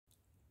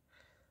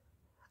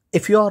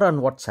If you are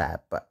on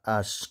WhatsApp,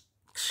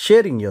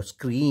 sharing your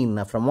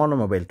screen from one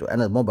mobile to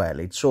another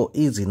mobile, it's so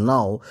easy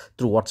now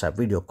through WhatsApp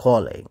video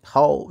calling.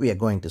 How we are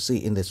going to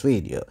see in this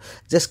video.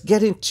 Just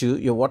get into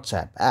your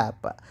WhatsApp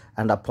app,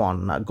 and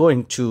upon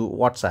going to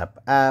WhatsApp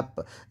app,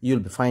 you'll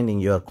be finding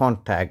your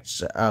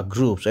contacts,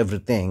 groups,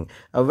 everything.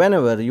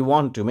 Whenever you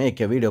want to make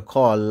a video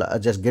call,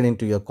 just get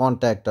into your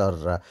contact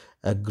or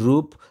a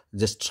group.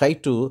 Just try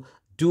to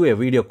do a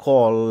video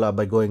call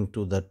by going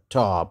to the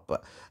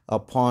top.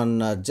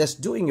 Upon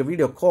just doing a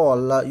video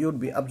call, you'd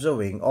be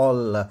observing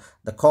all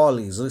the call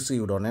is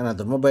received on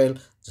another mobile.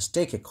 Just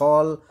take a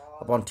call.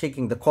 Upon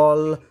taking the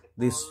call,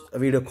 this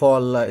video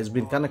call is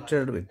being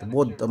connected with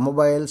both the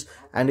mobiles,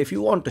 and if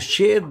you want to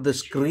share the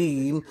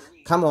screen,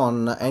 come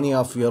on any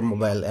of your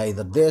mobile,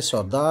 either this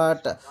or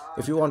that.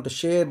 If you want to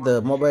share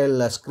the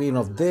mobile screen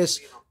of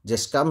this,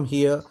 just come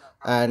here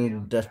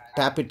and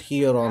tap it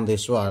here on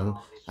this one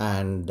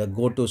and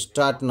go to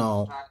start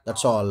now.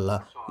 That's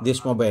all.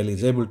 This mobile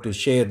is able to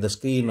share the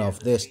screen of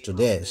this to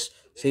this.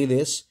 See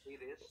this?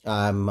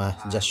 I'm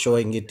just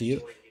showing it to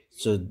you.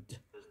 So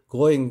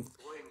going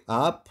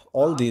up,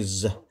 all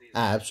these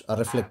apps are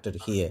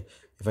reflected here.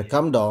 If I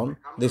come down,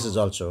 this is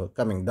also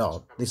coming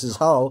down. This is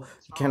how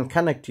you can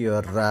connect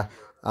your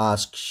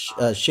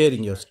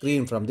sharing your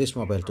screen from this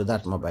mobile to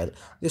that mobile.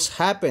 This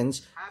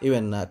happens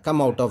even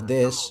come out of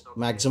this,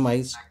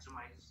 maximize,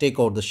 take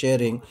out the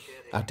sharing,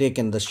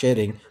 taken the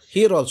sharing.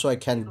 Here also I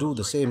can do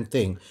the same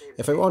thing.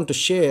 If I want to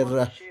share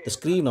the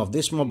screen of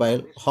this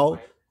mobile, how?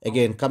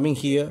 Again coming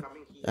here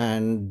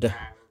and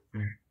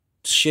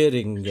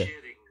sharing,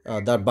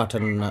 that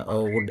button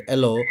would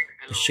allow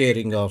the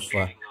sharing of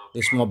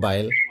this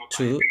mobile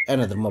to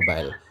another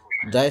mobile.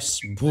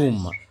 Thus,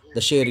 boom,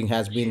 the sharing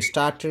has been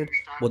started.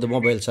 Both the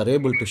mobiles are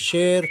able to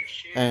share,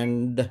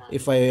 and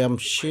if I am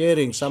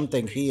sharing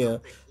something here,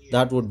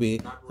 that would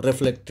be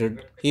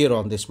reflected here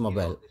on this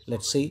mobile.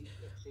 Let's see,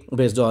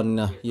 based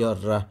on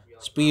your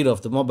speed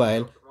of the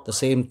mobile, the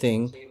same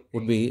thing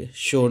would be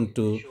shown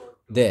to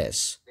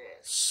this.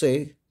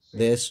 Say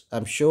this,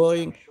 I'm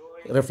showing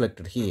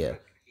reflected here.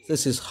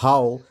 This is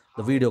how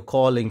the video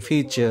calling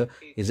feature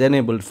is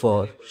enabled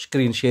for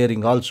screen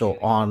sharing also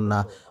on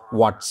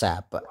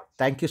WhatsApp.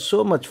 Thank you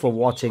so much for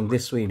watching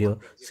this video.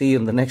 See you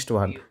in the next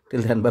one.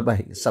 Till then, bye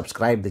bye.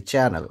 Subscribe the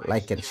channel,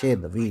 like and share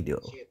the video.